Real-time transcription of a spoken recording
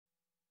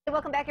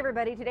Welcome back,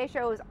 everybody. Today's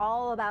show is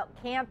all about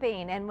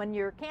camping, and when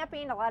you're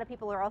camping, a lot of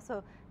people are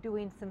also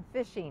doing some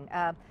fishing.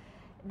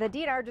 The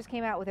DNR just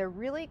came out with a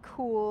really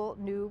cool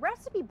new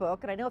recipe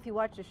book, and I know if you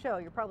watch the show,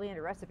 you're probably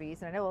into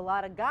recipes, and I know a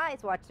lot of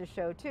guys watch the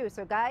show too.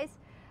 So guys,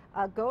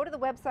 go to the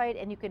website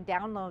and you can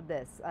download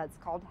this. It's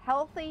called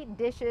Healthy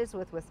Dishes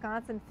with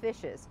Wisconsin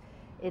Fishes.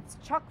 It's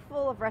chock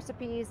full of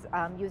recipes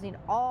using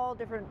all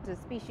different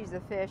species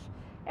of fish,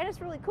 and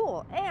it's really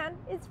cool, and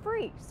it's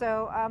free.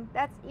 So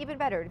that's even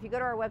better. If you go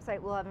to our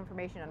website, we'll have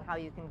information on how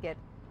you can get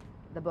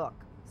the book.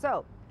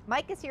 So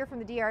Mike is here from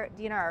the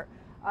DNR.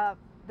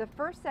 The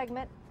first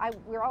segment,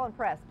 we're all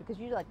impressed because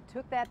you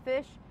took that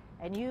fish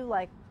and you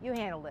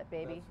handled it,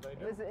 baby.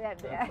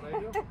 That's what I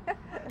do.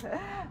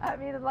 I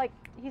mean, I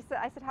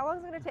said, how long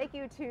is it going to take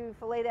you to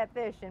fillet that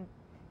fish? And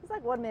he's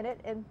like 1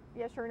 minute, and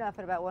yeah, sure enough,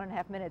 in about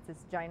 1.5 minutes,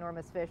 this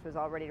ginormous fish was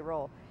all ready to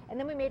roll. And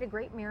then we made a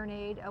great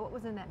marinade. What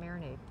was in that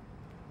marinade?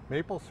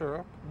 Maple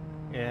syrup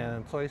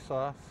and soy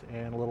sauce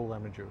and a little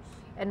lemon juice.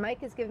 And Mike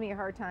has given me a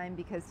hard time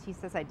because he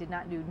says I did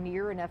not do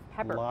near enough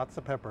pepper. Lots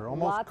of pepper,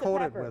 almost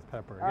coated with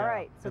pepper. All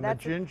right, so and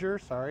that's the ginger.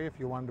 Sorry, if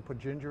you wanted to put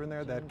ginger in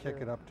there, that'd kick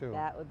it up too.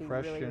 That would be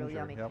fresh really, ginger. really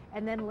yummy. Yep.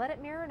 And then let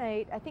it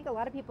marinate. I think a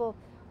lot of people,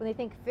 when they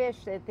think fish,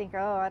 they think,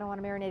 oh, I don't want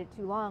to marinate it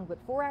too long, but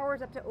 4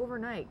 hours up to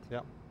overnight.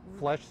 Yep.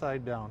 Flesh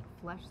side down.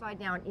 Flesh side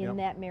down in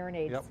that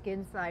marinade,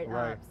 skin side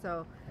up.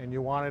 So. And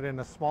you want it in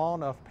a small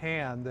enough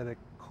pan that it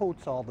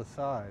coats all the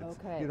sides.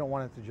 Okay. You don't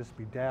want it to just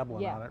be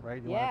dabbling on it,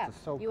 right? You want it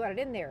to soak. You want it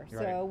in there.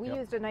 So we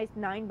used a nice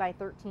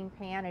 9x13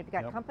 pan. It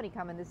got company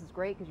coming. This is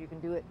great because you can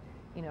do it,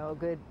 a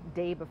good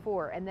day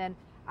before. And then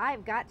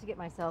I've got to get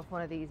myself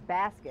one of these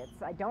baskets.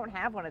 I don't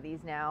have one of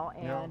these now,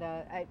 and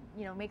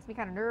it makes me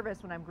kind of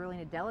nervous when I'm grilling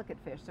a delicate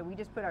fish. So we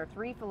just put our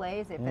 3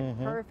 fillets. They fit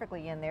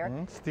perfectly in there.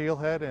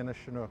 Steelhead and a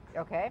Chinook.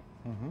 Okay.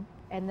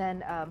 And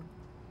then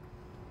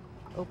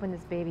open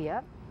this baby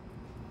up.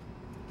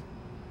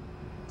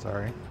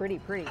 Sorry. Pretty.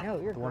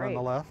 No, you're great. The one on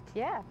the left?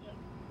 Yeah.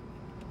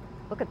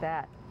 Look at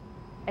that.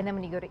 And then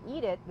when you go to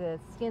eat it, the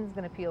skin's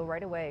going to peel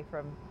right away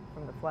from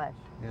the flesh.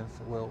 Yes,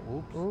 it will.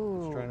 Oops.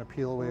 Ooh. It's trying to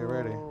peel away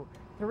already.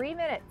 3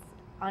 minutes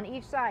on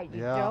each side.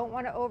 You don't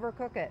want to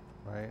overcook it.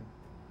 Right.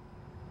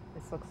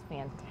 This looks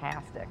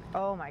fantastic.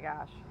 Oh my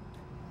gosh.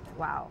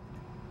 Wow.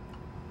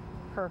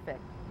 Perfect.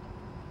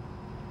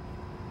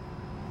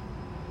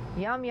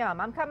 Yum,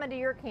 yum. I'm coming to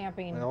your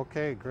camping.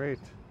 Okay, great.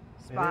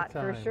 Spot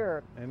for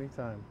sure.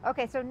 Anytime.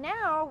 Okay, so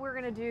now we're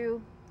going to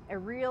do a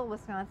real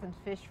Wisconsin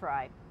fish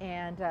fry.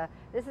 And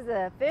this is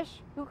a fish.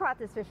 Who caught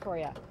this fish for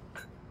you?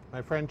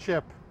 My friend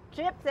Chip.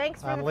 Chip,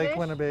 thanks for the fish. On Lake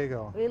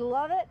Winnebago. We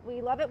love it. We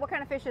love it. What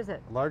kind of fish is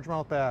it?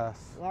 Largemouth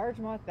bass.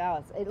 Largemouth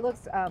bass. It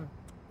looks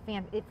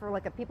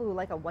for people who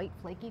like a white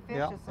flaky fish.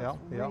 This looks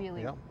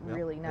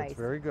really nice. It's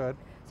very good.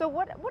 So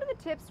what are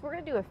the tips? We're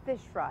going to do a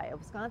fish fry, a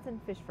Wisconsin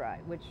fish fry,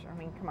 which, I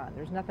mean, come on,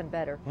 there's nothing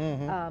better.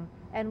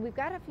 And we've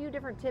got a few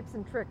different tips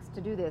and tricks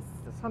to do this,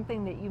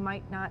 something that you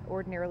might not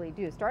ordinarily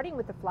do, starting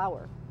with the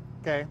flour.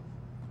 Okay.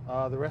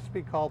 The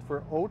recipe called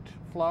for oat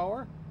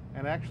flour,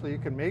 and actually you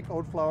can make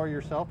oat flour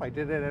yourself. I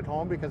did it at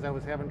home because I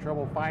was having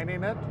trouble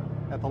finding it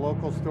at the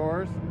local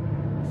stores.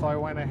 So I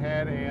went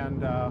ahead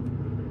and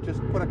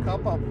just put a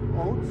cup of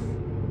oats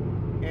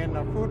in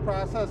a food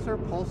processor,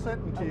 pulse it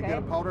until you get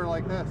a powder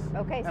like this.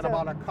 Okay, and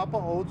about a cup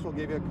of oats will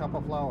give you a cup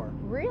of flour.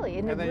 Really?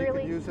 And then you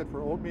can use it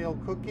for oatmeal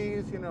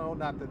cookies,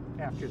 not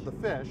after the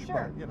fish,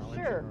 but in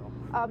general.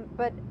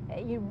 But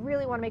you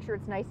really want to make sure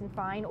it's nice and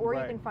fine, or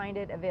you can find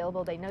it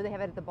available. They know they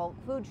have it at the bulk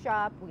food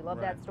shop. We love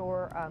that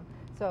store.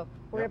 So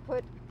we're going to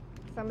put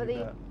some of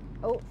the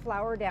oat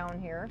flour down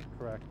here.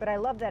 Correct. But I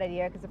love that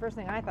idea because the first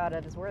thing I thought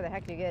of is where the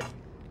heck do you get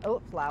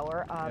oat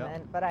flour?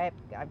 But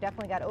I've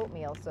definitely got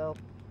oatmeal, so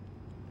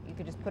you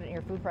could just put it in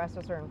your food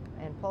processor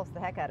and pulse the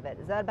heck out of it.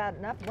 Is that about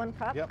enough? 1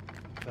 cup? Yep,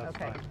 that's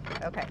fine.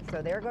 Okay,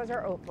 so there goes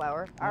our oat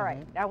flour. All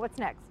right, now what's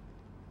next?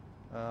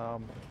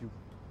 You're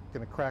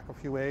going to crack a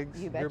few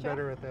eggs. You betcha. You're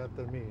better at that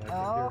than me, I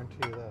can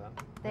guarantee you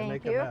that.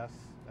 Thank you. Make a mess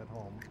at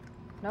home.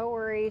 No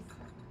worries.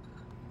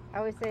 I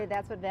always say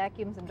that's what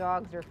vacuums and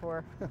dogs are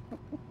for.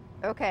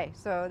 Okay,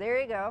 so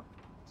there you go.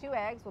 2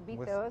 eggs, we'll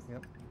beat those.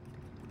 Yep.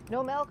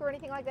 No milk or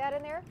anything like that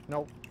in there?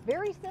 Nope.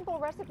 Very simple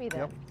recipe then.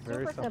 Yep,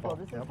 very Super simple.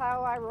 This is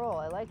how I roll.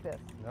 I like this.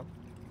 Yep.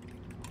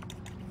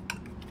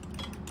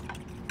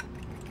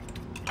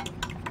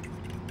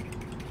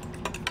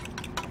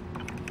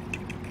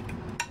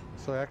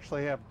 So I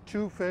actually have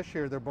 2 fish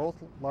here. They're both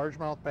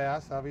largemouth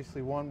bass.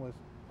 Obviously one was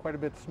quite a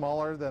bit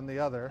smaller than the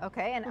other.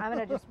 Okay, and I'm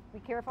going to just be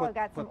careful. I've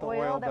got some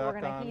oil that we're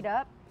going to heat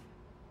up.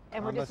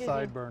 And we're just using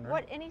side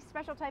burner. Any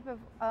special type of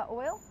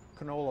oil?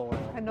 Canola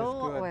oil.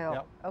 Canola oil.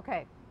 Yep.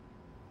 Okay.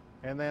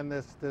 And then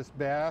this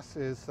bass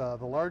is the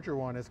larger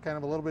one. It's kind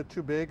of a little bit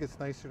too big. It's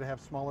nicer to have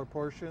smaller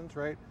portions,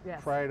 right?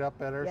 Yes. Fry it up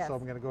better. Yes. So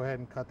I'm going to go ahead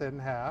and cut that in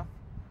half.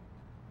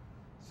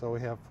 So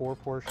we have 4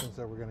 portions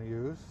that we're going to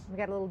use. We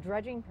got a little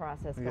dredging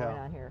process going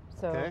on here.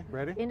 So okay,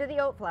 ready? Into the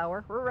oat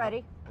flour. We're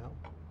ready.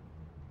 Yep.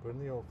 Put in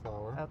the oat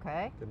flour.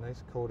 Okay. Get a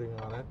nice coating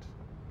on it.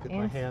 Get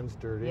my hands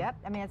dirty. Yep.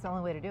 I mean, that's the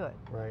only way to do it.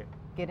 Right.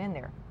 Get in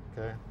there.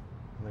 Okay.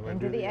 And then we're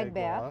into do the egg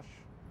bath. wash.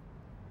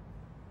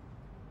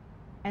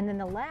 And then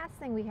the last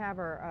thing we have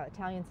are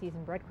Italian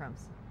seasoned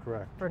breadcrumbs.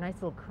 Correct. For a nice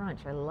little crunch.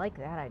 I like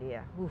that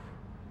idea. Oof.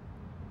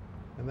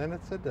 And then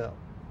it said to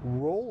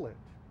roll it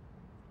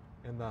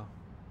in the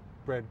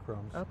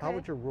breadcrumbs. Okay. How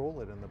would you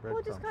roll it in the breadcrumbs?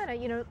 Well, just kind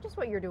of, you know, just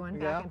what you're doing,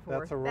 Yeah, back and forth,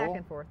 that's a roll? back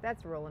and forth.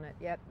 That's rolling it.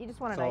 Yep. You just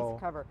want a So- nice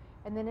cover.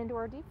 And then into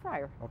our deep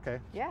fryer. Okay.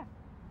 Yeah.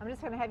 I'm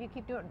just going to have you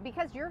keep doing it.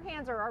 Because your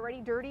hands are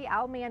already dirty,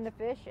 I'll man the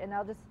fish, and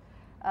I'll just,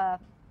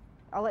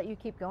 I'll let you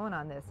keep going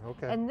on this.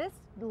 Okay. And this,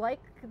 like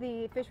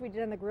the fish we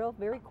did on the grill,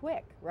 very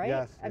quick, right?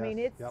 Yes, I mean,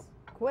 yes, it's yep.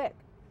 quick.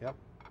 Yep.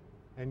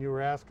 And you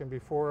were asking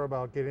before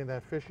about getting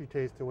that fishy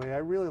taste away. I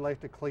really like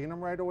to clean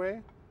them right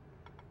away.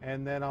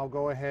 And then I'll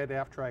go ahead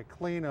after I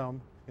clean them,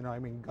 you know, I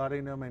mean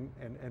gutting them and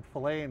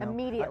filleting them.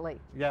 Immediately.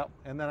 Yeah,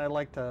 and then I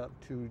like to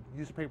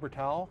use a paper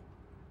towel,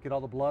 get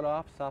all the blood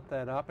off, sop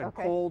that up, and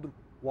Okay. cold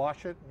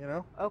wash it, you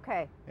know,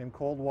 Okay. in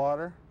cold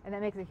water. And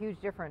that makes a huge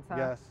difference, huh?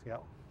 Yes, yeah.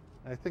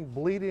 I think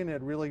bleeding, it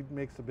really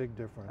makes a big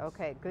difference.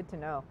 Okay, good to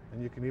know.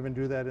 And you can even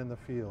do that in the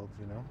fields,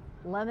 you know.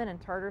 Lemon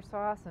and tartar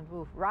sauce and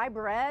oof, rye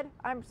bread.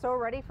 I'm so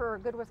ready for a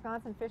good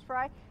Wisconsin fish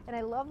fry. And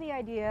I love the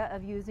idea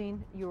of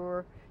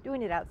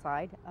doing it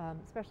outside,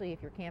 especially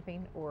if you're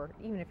camping or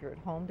even if you're at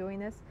home doing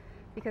this.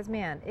 Because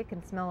man, it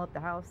can smell up the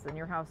house and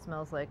your house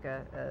smells like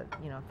a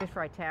fish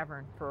fry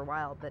tavern for a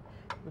while. But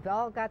we've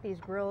all got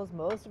these grills.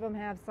 Most of them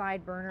have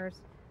side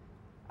burners.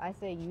 I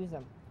say use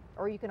them.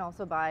 Or you can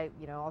also buy,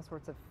 you know, all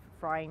sorts of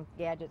frying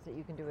gadgets that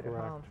you can do it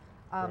Correct. at home.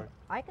 Correct.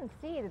 I can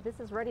see that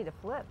this is ready to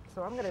flip,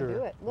 so I'm going to Sure,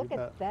 do it. you Look at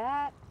bet.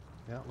 that.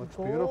 Yeah, it looks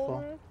Golden.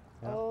 beautiful.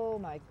 Yeah. Oh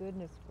my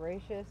goodness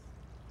gracious.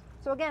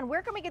 So again,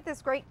 where can we get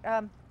this great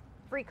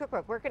free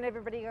cookbook? Where can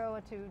everybody go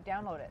to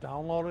download it?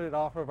 Download it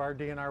off of our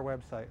DNR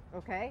website.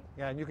 Okay.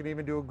 Yeah, and you can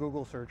even do a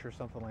Google search or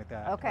something like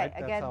that. Okay,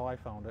 That's again, how I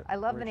found it. I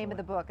love the name of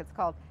the book. It's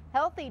called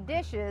Healthy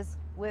Dishes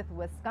with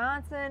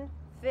Wisconsin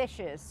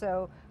Fishes.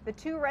 So the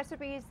two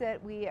recipes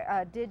that we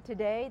did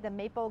today, the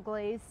maple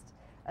glazed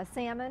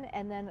salmon,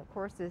 and then of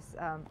course this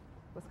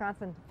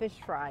Wisconsin fish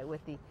fry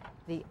with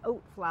the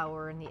oat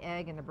flour and the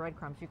egg and the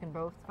breadcrumbs. You can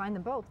find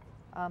them both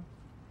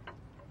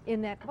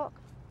in that book.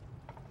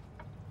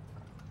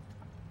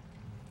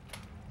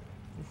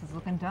 This is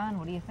looking done.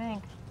 What do you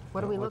think?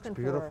 What are we looking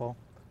for? Beautiful.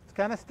 It's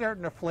kind of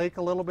starting to flake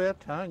a little bit,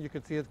 huh? You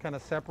can see it's kind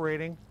of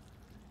separating,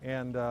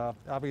 and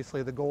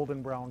obviously the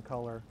golden brown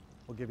color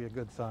will give you a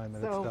good sign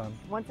that it's done.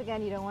 Once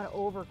again, you don't want to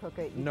overcook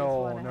it. You just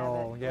No, want to have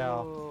no, it.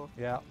 yeah, Ooh.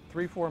 yeah.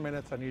 3-4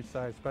 minutes on each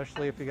side,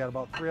 especially if you got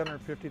about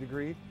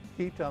 350-degree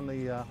heat on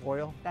the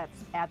oil.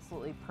 That's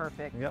absolutely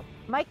perfect. Yep.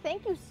 Mike,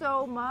 thank you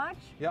so much.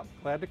 Yep.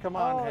 Glad to come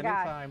on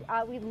anytime.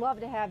 Gosh. We'd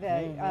love to have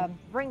a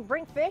bring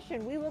fish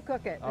and we will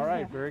cook it. All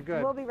right. Very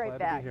good. We'll be right Glad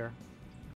back. to be here.